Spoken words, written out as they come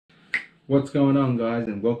What's going on, guys,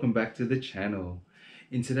 and welcome back to the channel.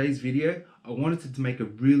 In today's video, I wanted to make a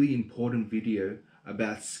really important video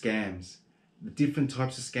about scams, the different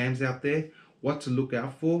types of scams out there, what to look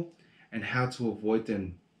out for, and how to avoid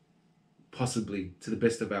them, possibly to the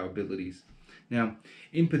best of our abilities. Now,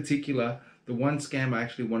 in particular, the one scam I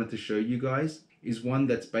actually wanted to show you guys is one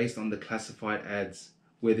that's based on the classified ads,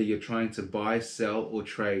 whether you're trying to buy, sell, or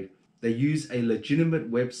trade. They use a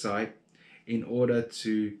legitimate website in order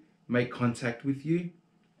to make contact with you,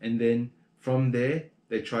 and then from there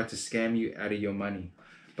they try to scam you out of your money.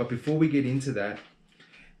 But before we get into that,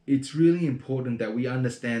 it's really important that we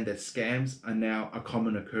understand that scams are now a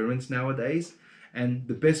common occurrence nowadays, and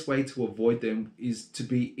the best way to avoid them is to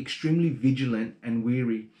be extremely vigilant and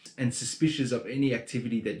wary and suspicious of any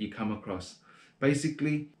activity that you come across.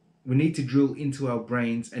 Basically, we need to drill into our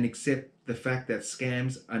brains and accept the fact that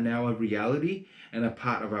scams are now a reality and a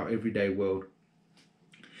part of our everyday world.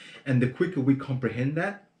 And the quicker we comprehend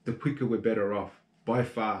that, the quicker we're better off. By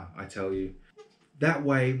far, I tell you. That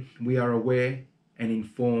way, we are aware and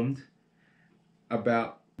informed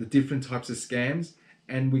about the different types of scams,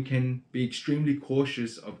 and we can be extremely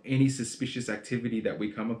cautious of any suspicious activity that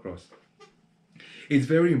we come across. It's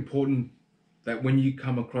very important that when you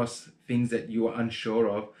come across things that you are unsure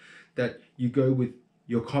of, that you go with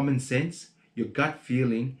your common sense, your gut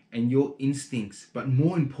feeling, and your instincts. But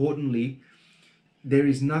more importantly, there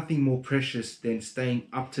is nothing more precious than staying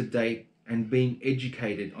up to date and being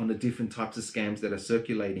educated on the different types of scams that are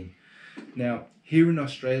circulating. Now, here in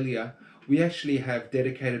Australia, we actually have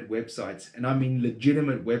dedicated websites, and I mean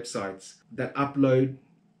legitimate websites, that upload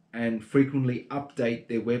and frequently update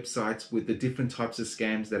their websites with the different types of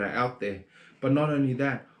scams that are out there. But not only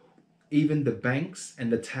that, even the banks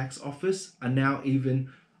and the tax office are now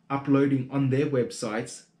even uploading on their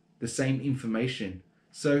websites the same information.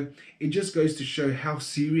 So it just goes to show how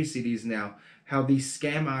serious it is now, how these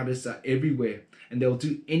scam artists are everywhere, and they'll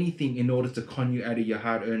do anything in order to con you out of your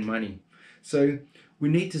hard-earned money. So we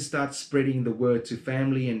need to start spreading the word to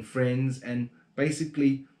family and friends, and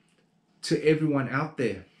basically to everyone out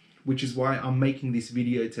there, which is why I'm making this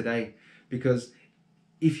video today. Because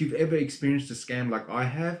if you've ever experienced a scam like I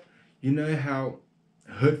have, you know how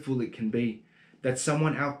hurtful it can be, that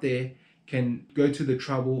someone out there can go to the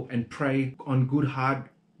trouble and prey on good,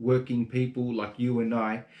 hard-working people like you and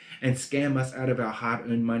I, and scam us out of our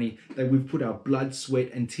hard-earned money that we've put our blood,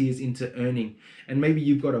 sweat, and tears into earning. And maybe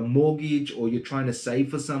you've got a mortgage, or you're trying to save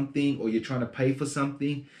for something, or you're trying to pay for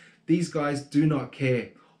something. These guys do not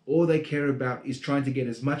care. All they care about is trying to get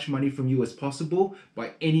as much money from you as possible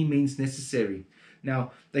by any means necessary.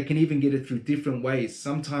 Now, they can even get it through different ways.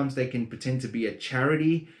 Sometimes they can pretend to be a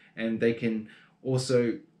charity, and they can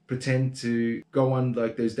also pretend to go on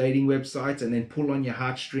like those dating websites and then pull on your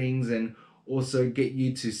heartstrings and also get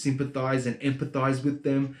you to sympathize and empathize with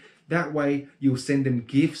them. That way you'll send them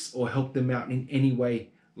gifts or help them out in any way,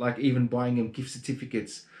 like even buying them gift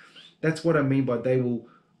certificates. That's what I mean by they will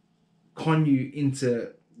con you into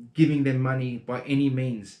giving them money by any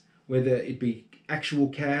means, whether it be actual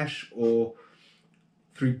cash or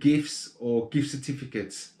through gifts or gift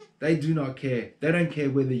certificates. They do not care. They don't care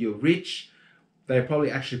whether you're rich. They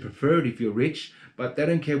probably actually prefer it if you're rich, but they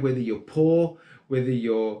don't care whether you're poor, whether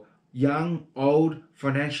you're young, old,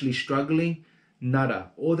 financially struggling,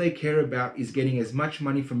 nada. All they care about is getting as much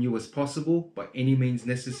money from you as possible by any means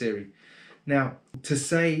necessary. Now, to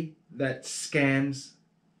say that scams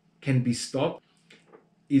can be stopped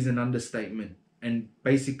is an understatement and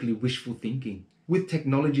basically wishful thinking. With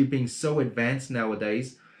technology being so advanced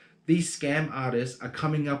nowadays, these scam artists are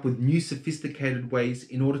coming up with new sophisticated ways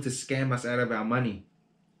in order to scam us out of our money.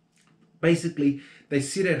 Basically, they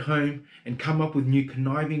sit at home and come up with new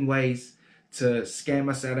conniving ways to scam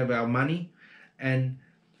us out of our money and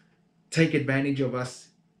take advantage of us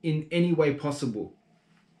in any way possible.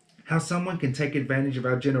 How someone can take advantage of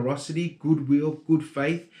our generosity, goodwill, good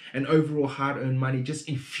faith, and overall hard-earned money just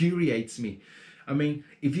infuriates me. I mean,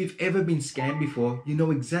 if you've ever been scammed before, you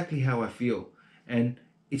know exactly how I feel. And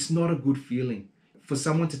it's not a good feeling for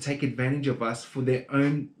someone to take advantage of us for their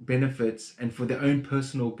own benefits and for their own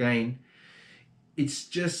personal gain. It's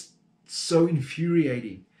just so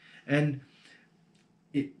infuriating. And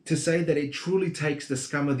to say that it truly takes the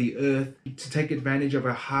scum of the earth to take advantage of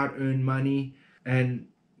our hard-earned money and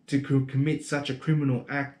to commit such a criminal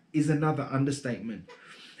act is another understatement.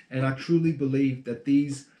 And I truly believe that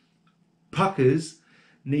these puckers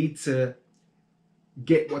need to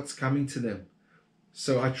get what's coming to them.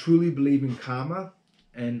 So I truly believe in karma,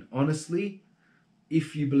 and honestly,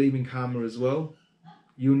 if you believe in karma as well,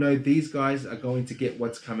 you'll know these guys are going to get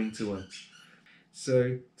what's coming to them.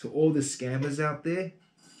 So to all the scammers out there,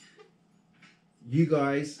 you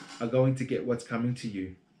guys are going to get what's coming to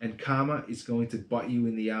you, and karma is going to bite you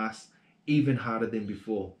in the ass even harder than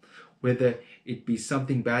before, whether it be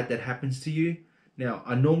something bad that happens to you. Now,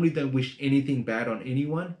 I normally don't wish anything bad on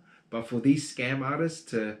anyone, but for these scam artists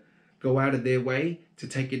to go out of their way to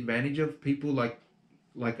take advantage of people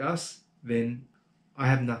like us, then I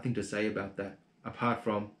have nothing to say about that apart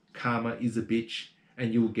from karma is a bitch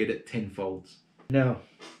and you'll get it tenfold. Now,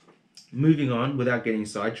 moving on without getting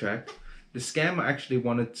sidetracked, the scam I actually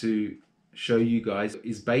wanted to show you guys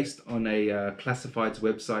is based on a classifieds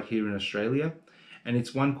website here in Australia, and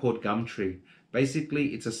it's one called Gumtree.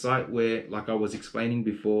 Basically, it's a site where, like I was explaining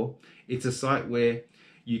before, it's a site where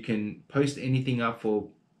you can post anything up for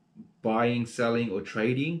buying, selling, or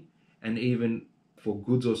trading, and even for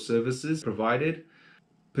goods or services provided.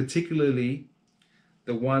 Particularly,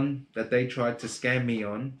 the one that they tried to scam me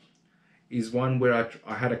on is one where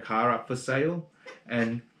I had a car up for sale,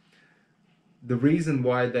 and the reason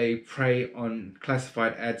why they prey on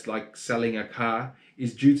classified ads like selling a car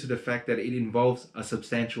is due to the fact that it involves a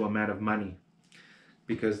substantial amount of money.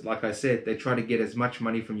 Because like I said, they try to get as much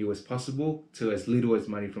money from you as possible to as little as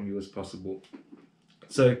money from you as possible.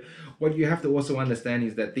 So what you have to also understand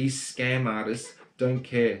is that these scam artists don't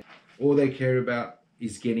care. All they care about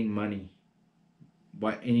is getting money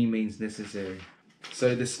by any means necessary.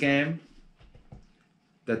 So the scam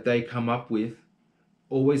that they come up with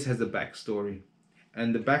always has a backstory,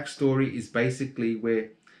 and the backstory is basically where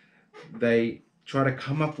they try to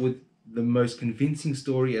come up with the most convincing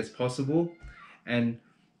story as possible, and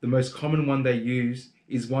the most common one they use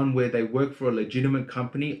is one where they work for a legitimate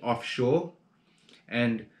company offshore,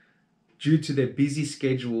 and due to their busy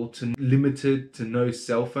schedule to limited to no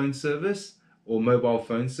cell phone service or mobile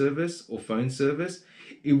phone service or phone service,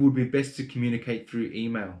 it would be best to communicate through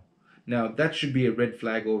email. Now that should be a red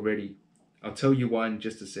flag already. I'll tell you why in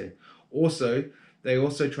just a sec. Also, they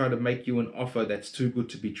also try to make you an offer that's too good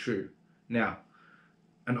to be true. Now,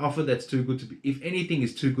 an offer that's too good to be, if anything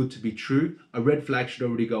is too good to be true, a red flag should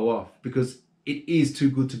already go off, because it is too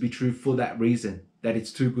good to be true for that reason, that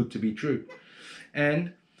it's too good to be true.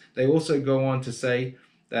 And they also go on to say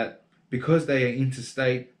that because they are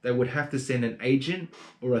interstate, they would have to send an agent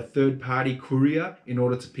or a third-party courier in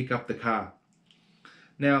order to pick up the car.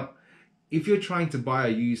 Now, if you're trying to buy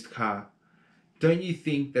a used car, don't you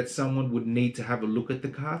think that someone would need to have a look at the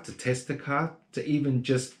car, to test the car, to even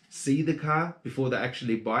just see the car before they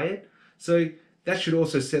actually buy it? So that should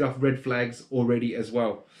also set off red flags already as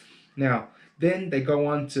well. Now, then they go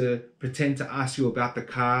on to pretend to ask you about the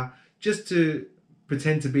car, just to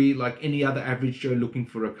pretend to be like any other average Joe looking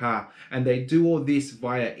for a car. And they do all this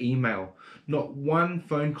via email. Not one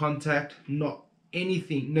phone contact, not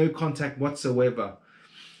anything, no contact whatsoever.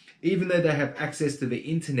 Even though they have access to the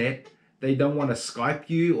internet, they don't want to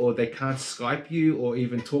Skype you, or they can't Skype you or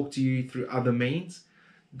even talk to you through other means.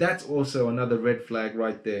 That's also another red flag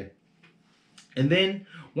right there. And then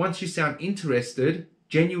once you sound interested,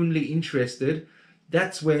 genuinely interested,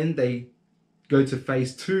 that's when they go to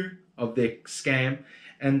phase 2 of their scam,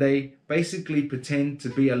 and they basically pretend to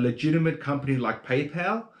be a legitimate company like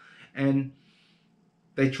PayPal, and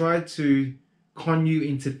they try to con you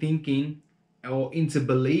into thinking or into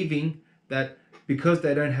believing that because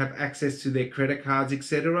they don't have access to their credit cards,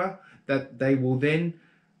 etc., that they will then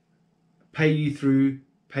pay you through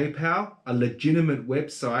PayPal, a legitimate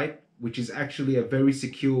website, which is actually a very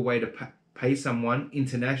secure way to pay someone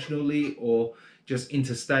internationally or just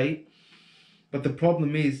interstate. But the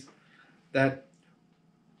problem is that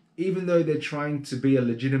even though they're trying to be a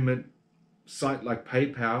legitimate site like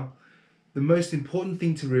PayPal, the most important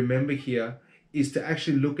thing to remember here is to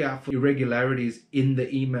actually look out for irregularities in the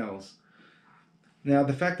emails. Now,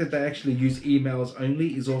 the fact that they actually use emails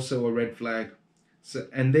only is also a red flag. So,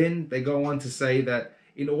 and then they go on to say that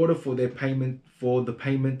in order for their payment, for the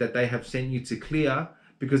payment that they have sent you to clear,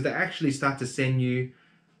 because they actually start to send you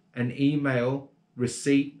an email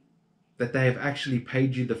receipt that they have actually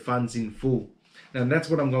paid you the funds in full. Now, that's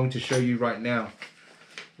what I'm going to show you right now,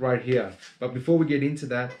 right here. But before we get into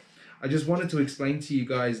that, I just wanted to explain to you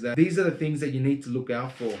guys that these are the things that you need to look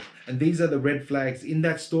out for. And these are the red flags in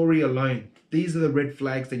that story alone. These are the red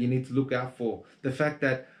flags that you need to look out for. The fact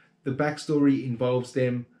that the backstory involves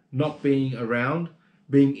them not being around,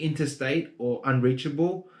 being interstate or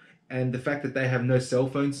unreachable, and the fact that they have no cell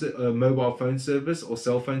phone, mobile phone service or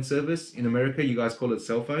cell phone service. In America, you guys call it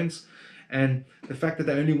cell phones. And the fact that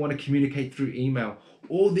they only want to communicate through email.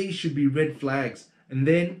 All these should be red flags. And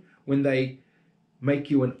then when they make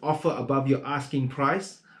you an offer above your asking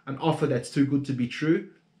price, an offer that's too good to be true,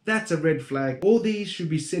 that's a red flag. All these should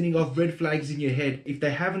be setting off red flags in your head. If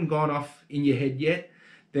they haven't gone off in your head yet,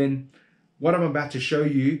 then what I'm about to show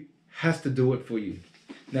you has to do it for you.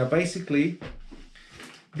 Now basically,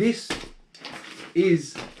 this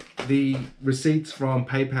is the receipts from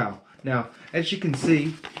PayPal. Now, as you can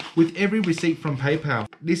see, with every receipt from PayPal,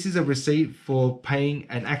 this is a receipt for paying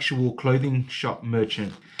an actual clothing shop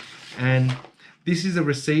merchant. And this is a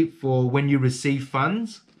receipt for when you receive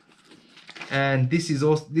funds. And this is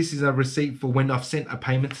a receipt for when I've sent a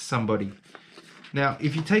payment to somebody. Now,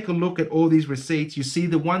 if you take a look at all these receipts, you see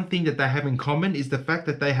the one thing that they have in common is the fact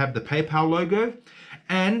that they have the PayPal logo,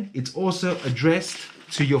 and it's also addressed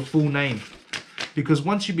to your full name. Because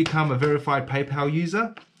once you become a verified PayPal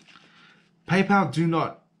user, PayPal do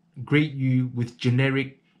not greet you with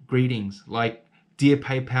generic greetings like Dear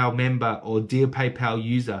PayPal member or Dear PayPal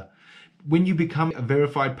user. When you become a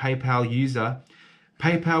verified PayPal user,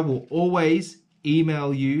 PayPal will always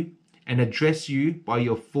email you and address you by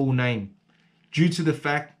your full name, due to the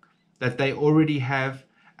fact that they already have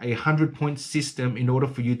a 100-point system in order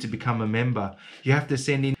for you to become a member. You have to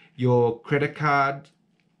send in your credit card,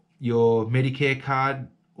 your Medicare card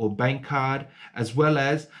or bank card, as well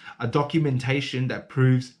as a documentation that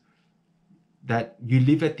proves that you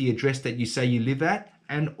live at the address that you say you live at,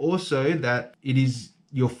 and also that it is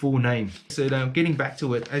your full name. So now getting back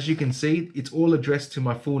to it, as you can see, it's all addressed to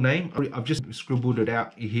my full name. I've just scribbled it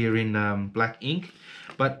out here in black ink,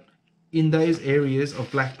 but in those areas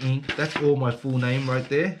of black ink, that's all my full name right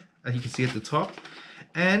there, as you can see at the top.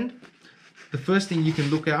 And the first thing you can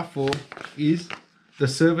look out for is the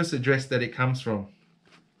service address that it comes from.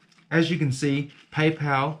 As you can see,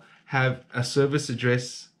 PayPal have a service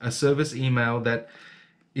address, a service email that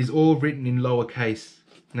is all written in lowercase.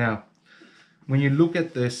 Now, when you look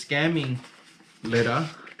at the scamming letter,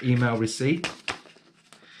 email receipt,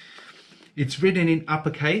 it's written in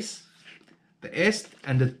uppercase. The S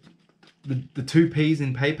and the two P's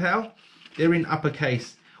in PayPal, they're in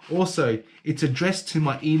uppercase. Also, it's addressed to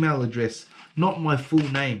my email address, not my full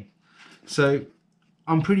name. So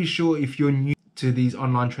I'm pretty sure if you're new to these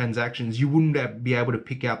online transactions, you wouldn't be able to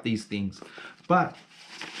pick out these things. But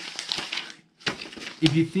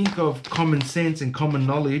if you think of common sense and common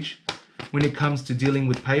knowledge when it comes to dealing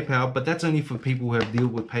with PayPal, but that's only for people who have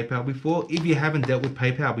dealt with PayPal before. If you haven't dealt with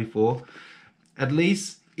PayPal before, at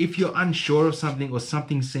least if you're unsure of something, or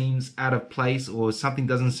something seems out of place, or something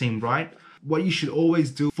doesn't seem right, what you should always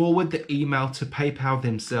do, forward the email to PayPal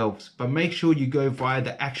themselves. But make sure you go via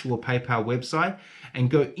the actual PayPal website and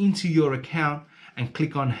go into your account and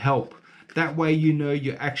click on help. That way you know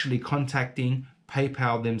you're actually contacting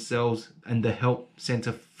PayPal themselves and the help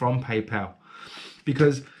center from PayPal.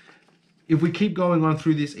 Because if we keep going on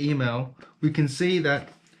through this email, we can see that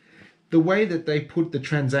the way that they put the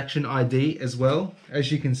transaction ID as well,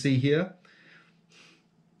 as you can see here,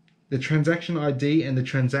 the transaction ID and the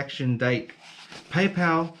transaction date.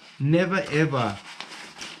 PayPal never ever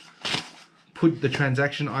put the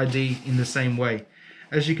transaction ID in the same way.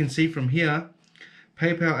 As you can see from here,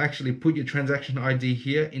 PayPal actually put your transaction ID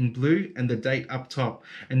here in blue and the date up top.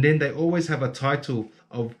 And then they always have a title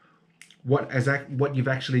of what you've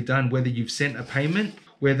actually done, whether you've sent a payment,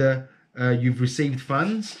 whether you've received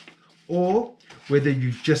funds, or whether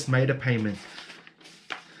you've just made a payment.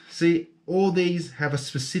 See, all these have a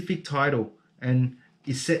specific title and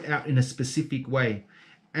is set out in a specific way.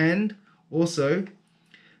 And also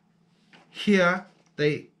here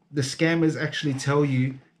the scammers actually tell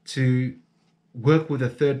you to work with a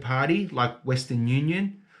third party like Western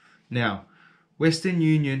Union. Now, Western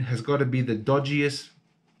Union has got to be the dodgiest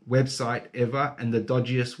website ever and the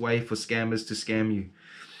dodgiest way for scammers to scam you.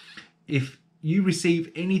 If you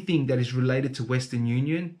receive anything that is related to Western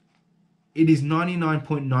Union, it is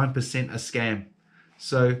 99.9% a scam.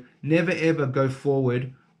 So never ever go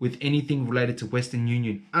forward with anything related to Western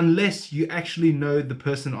Union unless you actually know the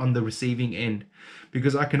person on the receiving end.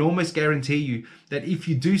 Because I can almost guarantee you that if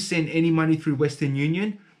you do send any money through Western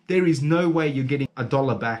Union, there is no way you're getting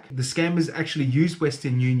 $1 back. The scammers actually use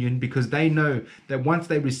Western Union because they know that once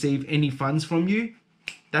they receive any funds from you,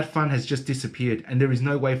 that fund has just disappeared and there is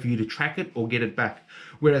no way for you to track it or get it back.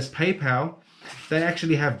 Whereas PayPal, they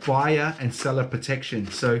actually have buyer and seller protection.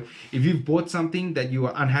 So if you've bought something that you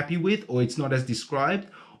are unhappy with, or it's not as described,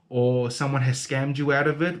 or someone has scammed you out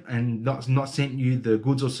of it and not sent you the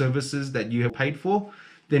goods or services that you have paid for,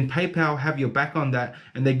 then PayPal have your back on that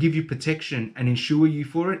and they give you protection and insure you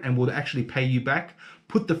for it and will actually pay you back,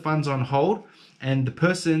 put the funds on hold, and the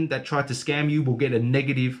person that tried to scam you will get a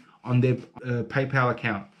negative on their PayPal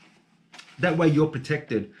account. That way you're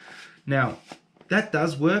protected. Now, that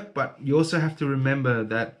does work, but you also have to remember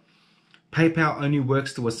that PayPal only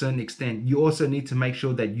works to a certain extent. You also need to make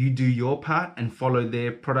sure that you do your part and follow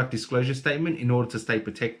their product disclosure statement in order to stay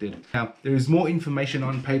protected. Now, there is more information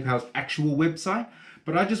on PayPal's actual website,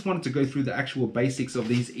 but I just wanted to go through the actual basics of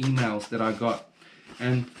these emails that I got.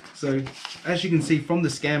 And so, as you can see from the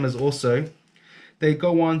scammers also, they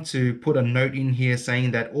go on to put a note in here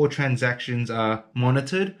saying that all transactions are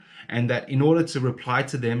monitored and that in order to reply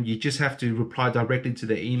to them, you just have to reply directly to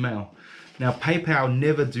the email. Now, PayPal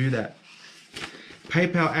never do that.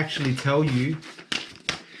 PayPal actually tell you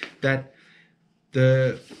that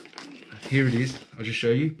here it is, I'll just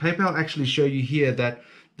show you. PayPal actually show you here that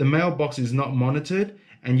the mailbox is not monitored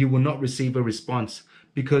and you will not receive a response,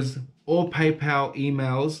 because all PayPal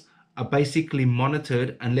emails are basically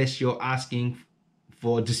monitored unless you're asking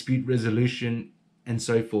for dispute resolution and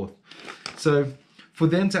so forth. So for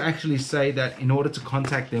them to actually say that in order to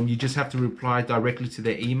contact them, you just have to reply directly to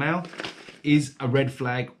their email is a red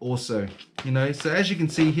flag also, you know. So as you can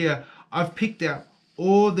see here, I've picked out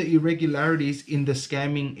all the irregularities in the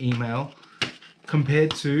scamming email compared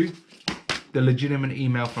to the legitimate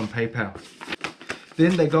email from PayPal.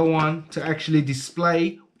 Then they go on to actually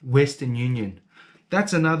display Western Union.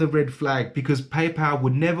 That's another red flag, because PayPal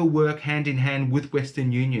would never work hand in hand with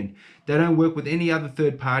Western Union. They don't work with any other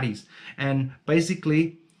third parties. And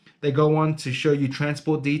basically, they go on to show you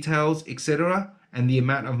transport details, etc., and the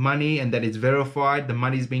amount of money, and that it's verified, the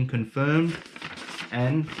money's been confirmed.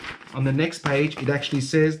 And on the next page, it actually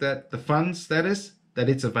says that the fund status, that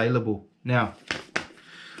it's available. Now,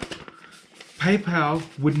 PayPal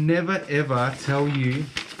would never ever tell you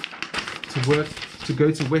to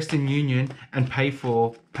go to Western Union and pay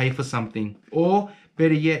for something, or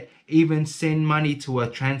better yet, even send money to a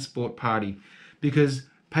transport party, because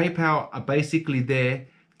PayPal are basically there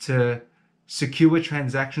to secure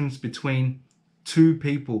transactions between two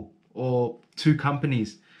people or two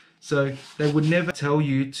companies. So they would never tell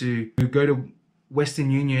you to go to Western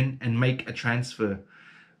Union and make a transfer.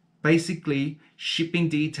 Basically, shipping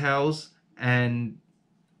details and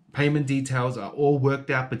payment details are all worked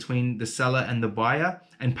out between the seller and the buyer,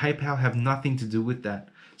 and PayPal have nothing to do with that.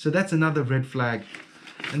 So that's another red flag.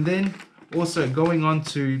 And then also going on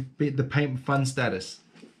to the payment fund status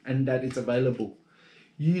and that it's available.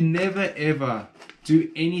 You never ever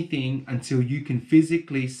do anything until you can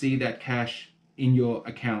physically see that cash in your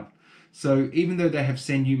account. So even though they have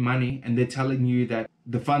sent you money and they're telling you that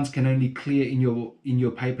the funds can only clear in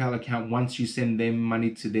your PayPal account once you send them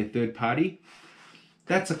money to their third party,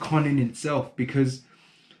 that's a con in itself, because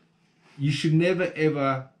you should never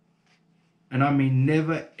ever, and I mean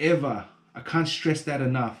never ever, I can't stress that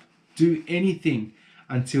enough, do anything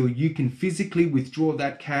until you can physically withdraw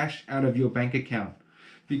that cash out of your bank account.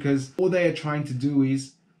 Because all they are trying to do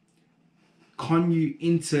is con you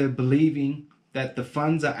into believing that the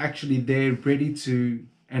funds are actually there, ready to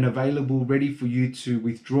and available, ready for you to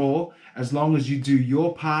withdraw, as long as you do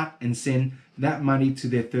your part and send that money to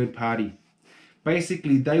their third party.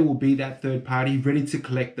 Basically, they will be that third party ready to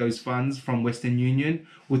collect those funds from Western Union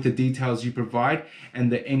with the details you provide and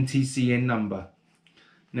the MTCN number.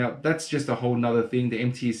 Now, that's just a whole nother thing. The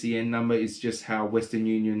MTCN number is just how Western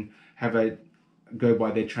Union go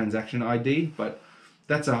by their transaction ID, but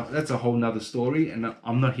that's a whole nother story, and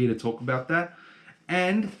I'm not here to talk about that.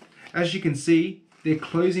 And as you can see, their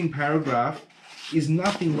closing paragraph is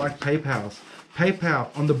nothing like PayPal's.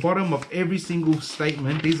 PayPal, on the bottom of every single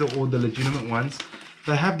statement, these are all the legitimate ones,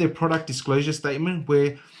 they have their product disclosure statement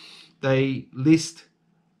where they list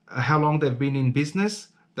how long they've been in business.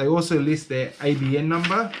 They also list their ABN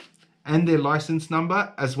number and their license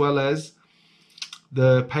number, as well as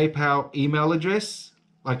the PayPal email address,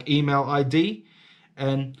 like email ID,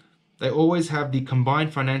 and they always have the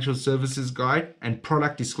combined financial services guide and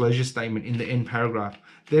product disclosure statement in the end paragraph.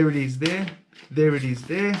 There it is there, there it is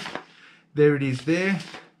there, there it is there,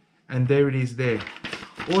 and there it is there.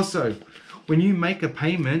 Also, when you make a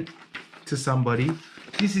payment to somebody,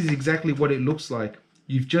 this is exactly what it looks like.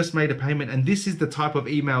 You've just made a payment, and this is the type of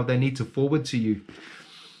email they need to forward to you.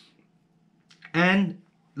 And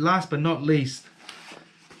last but not least,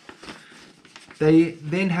 they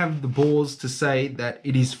then have the balls to say that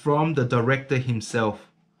it is from the director himself,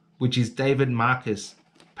 which is David Marcus,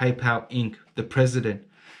 PayPal Inc., the president.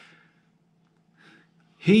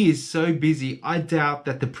 He is so busy, I doubt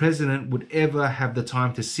that the president would ever have the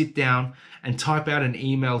time to sit down and type out an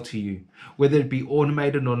email to you. Whether it be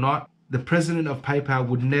automated or not, the president of PayPal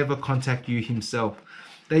would never contact you himself.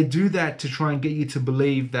 They do that to try and get you to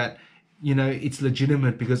believe that, you know, it's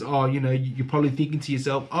legitimate, because, oh, you know, you're probably thinking to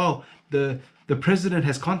yourself, oh, the president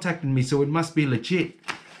has contacted me, so it must be legit.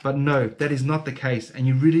 But no, that is not the case, and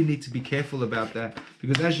you really need to be careful about that,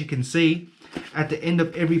 because as you can see, at the end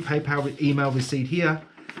of every PayPal email receipt here,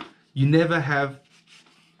 you never have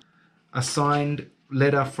a signed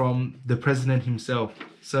letter from the president himself.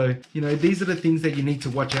 So, you know, these are the things that you need to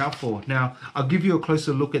watch out for. Now, I'll give you a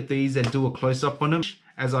closer look at these and do a close-up on them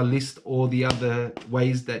as I list all the other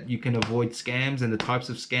ways that you can avoid scams and the types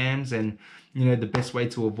of scams and, you know, the best way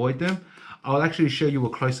to avoid them. I'll actually show you a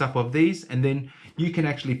close-up of these, and then you can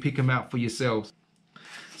actually pick them out for yourselves.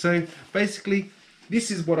 So basically,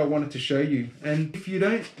 this is what I wanted to show you. And if you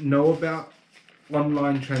don't know about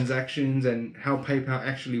online transactions and how PayPal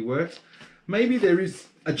actually works, maybe there is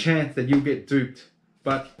a chance that you'll get duped.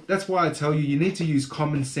 But that's why I tell you, you need to use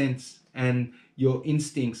common sense and your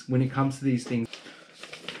instincts when it comes to these things.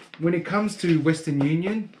 When it comes to Western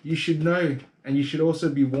Union, you should know, and you should also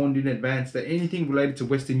be warned in advance, that anything related to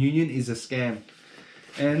Western Union is a scam.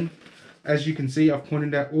 And as you can see, I've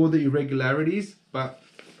pointed out all the irregularities, but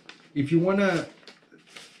if you want to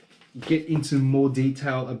get into more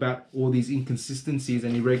detail about all these inconsistencies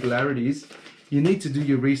and irregularities, you need to do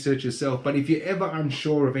your research yourself. But if you're ever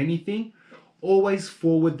unsure of anything, always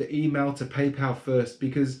forward the email to PayPal first,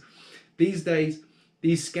 because these days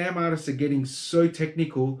these scam artists are getting so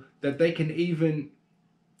technical that they can even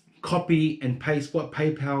copy and paste what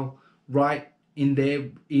PayPal write in their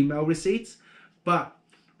email receipts, but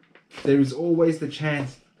there is always the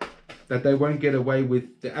chance that they won't get away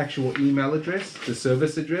with the actual email address, the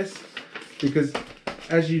service address, because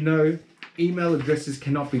as you know, email addresses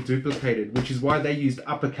cannot be duplicated, which is why they used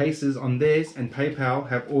uppercases on theirs, and PayPal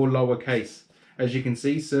have all lowercase. As you can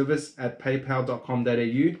see,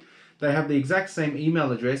 service@paypal.com.au, they have the exact same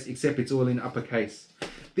email address, except it's all in uppercase.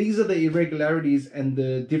 These are the irregularities and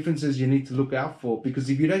the differences you need to look out for, because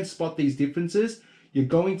if you don't spot these differences, you're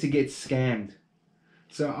going to get scammed.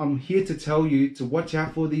 So I'm here to tell you to watch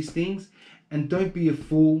out for these things, and don't be a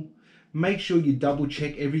fool. Make sure you double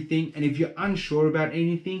check everything, and if you're unsure about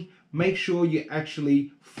anything, make sure you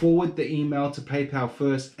actually forward the email to PayPal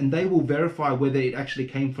first, and they will verify whether it actually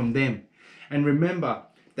came from them. And remember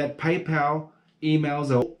that PayPal emails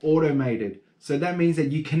are automated. So that means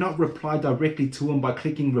that you cannot reply directly to them by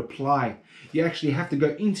clicking reply. You actually have to go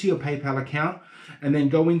into your PayPal account and then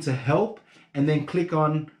go into help and then click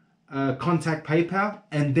on contact PayPal,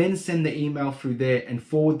 and then send the email through there and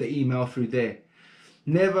forward the email through there.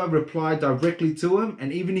 Never reply directly to them,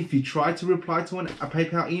 and even if you try to reply to a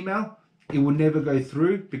PayPal email, it will never go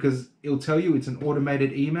through, because it'll tell you it's an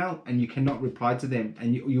automated email and you cannot reply to them,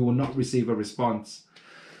 and you will not receive a response.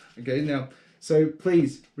 Okay, now, so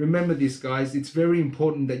please remember this, guys. It's very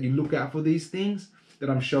important that you look out for these things that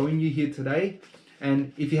I'm showing you here today.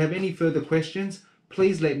 And if you have any further questions,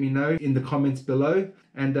 please let me know in the comments below,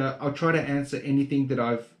 and I'll try to answer anything that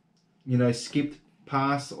I've, you know, skipped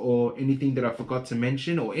past, or anything that I forgot to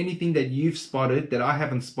mention, or anything that you've spotted that I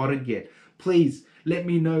haven't spotted yet. Please let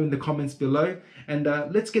me know in the comments below, and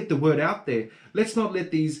let's get the word out there. Let's not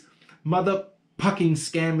let these mother-pucking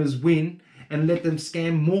scammers win and let them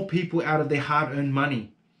scam more people out of their hard-earned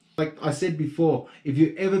money. Like I said before, if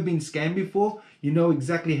you've ever been scammed before, you know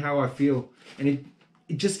exactly how I feel, and it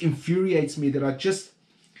just infuriates me that I just,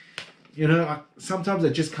 you know, sometimes I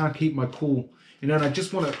just can't keep my cool, you know, and I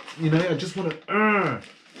just want to, you know,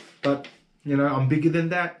 but, you know, I'm bigger than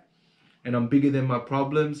that, and I'm bigger than my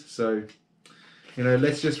problems. So, you know,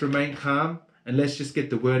 let's just remain calm, and let's just get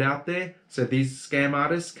the word out there so these scam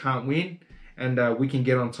artists can't win, and we can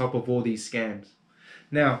get on top of all these scams.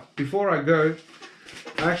 Now, before I go,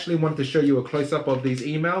 I actually want to show you a close-up of these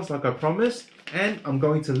emails like I promised, and I'm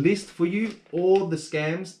going to list for you all the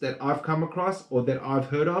scams that I've come across or that I've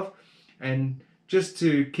heard of, and just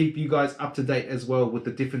to keep you guys up to date as well with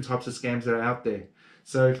the different types of scams that are out there.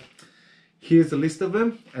 So here's the list of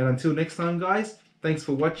them, and until next time, guys, thanks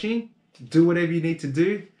for watching. Do whatever you need to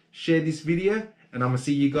do, share this video, and I'm gonna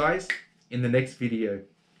see you guys in the next video.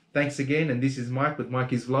 Thanks again, and this is Mike with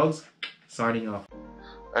Mikey's Vlogs, signing off.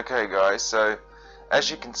 Okay guys, so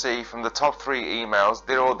as you can see from the top 3 emails,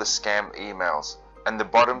 they're all the scam emails, and the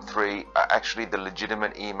bottom 3 are actually the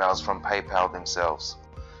legitimate emails from PayPal themselves.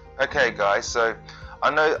 Okay guys, so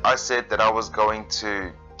I know I said that I was going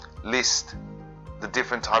to list the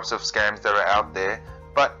different types of scams that are out there,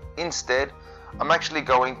 but instead I'm actually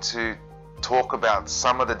going to talk about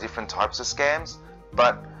some of the different types of scams,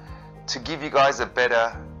 but to give you guys a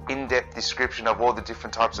better in-depth description of all the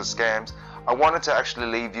different types of scams, I wanted to actually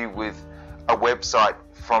leave you with a website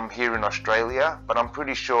from here in Australia, but I'm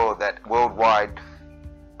pretty sure that worldwide,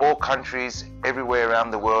 all countries everywhere around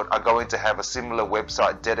the world are going to have a similar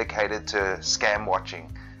website dedicated to scam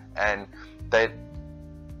watching, and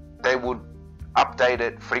they would update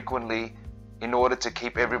it frequently in order to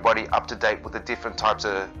keep everybody up to date with the different types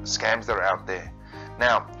of scams that are out there.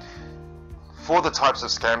 Now, for the types of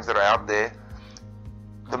scams that are out there,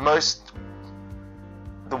 the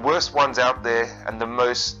worst ones out there and the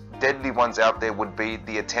most deadly ones out there would be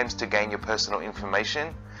the attempts to gain your personal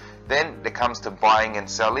information. Then there comes to buying and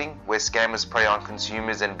selling, where scammers prey on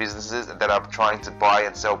consumers and businesses that are trying to buy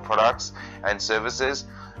and sell products and services,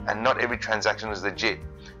 and not every transaction is legit.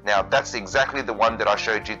 Now, that's exactly the one that I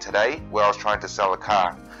showed you today, where I was trying to sell a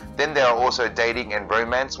car. Then there are also dating and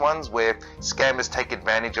romance ones, where scammers take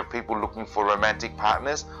advantage of people looking for romantic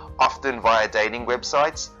partners, often via dating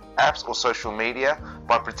websites, apps or social media,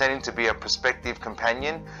 by pretending to be a prospective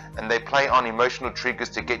companion, and they play on emotional triggers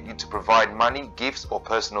to get you to provide money, gifts or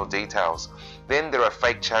personal details. Then there are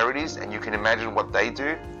fake charities, and you can imagine what they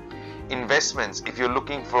do. Investments. If you're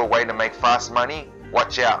looking for a way to make fast money,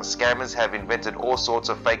 watch out. Scammers have invented all sorts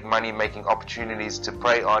of fake money making opportunities to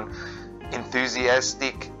prey on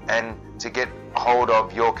enthusiastic and to get hold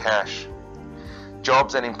of your cash.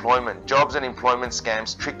 Jobs and employment. Jobs and employment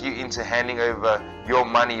scams trick you into handing over your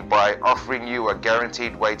money by offering you a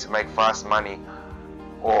guaranteed way to make fast money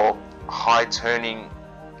or high turning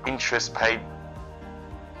interest paid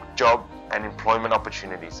job and employment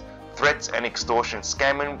opportunities. Threats and extortion.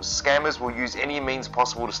 Scammers will use any means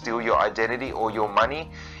possible to steal your identity or your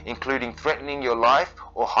money, including threatening your life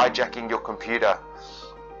or hijacking your computer.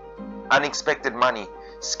 Unexpected money.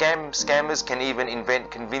 Scammers can even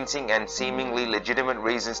invent convincing and seemingly legitimate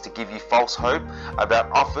reasons to give you false hope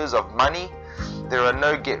about offers of money. There are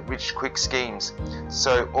no get-rich-quick schemes,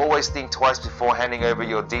 so always think twice before handing over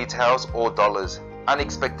your details or dollars.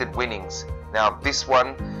 Unexpected winnings. Now, this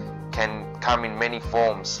one can come in many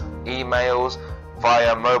forms: emails,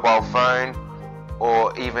 via mobile phone,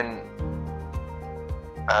 or even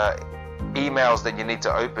emails that you need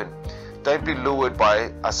to open. Don't be lured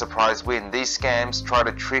by a surprise win. These scams try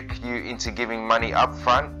to trick you into giving money up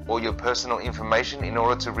front or your personal information in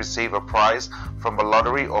order to receive a prize from a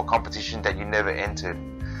lottery or competition that you never entered.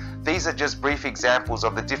 These are just brief examples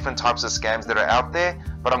of the different types of scams that are out there,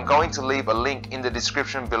 but I'm going to leave a link in the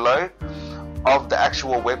description below of the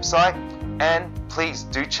actual website, and please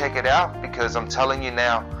do check it out, because I'm telling you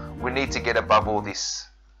now, we need to get above all this.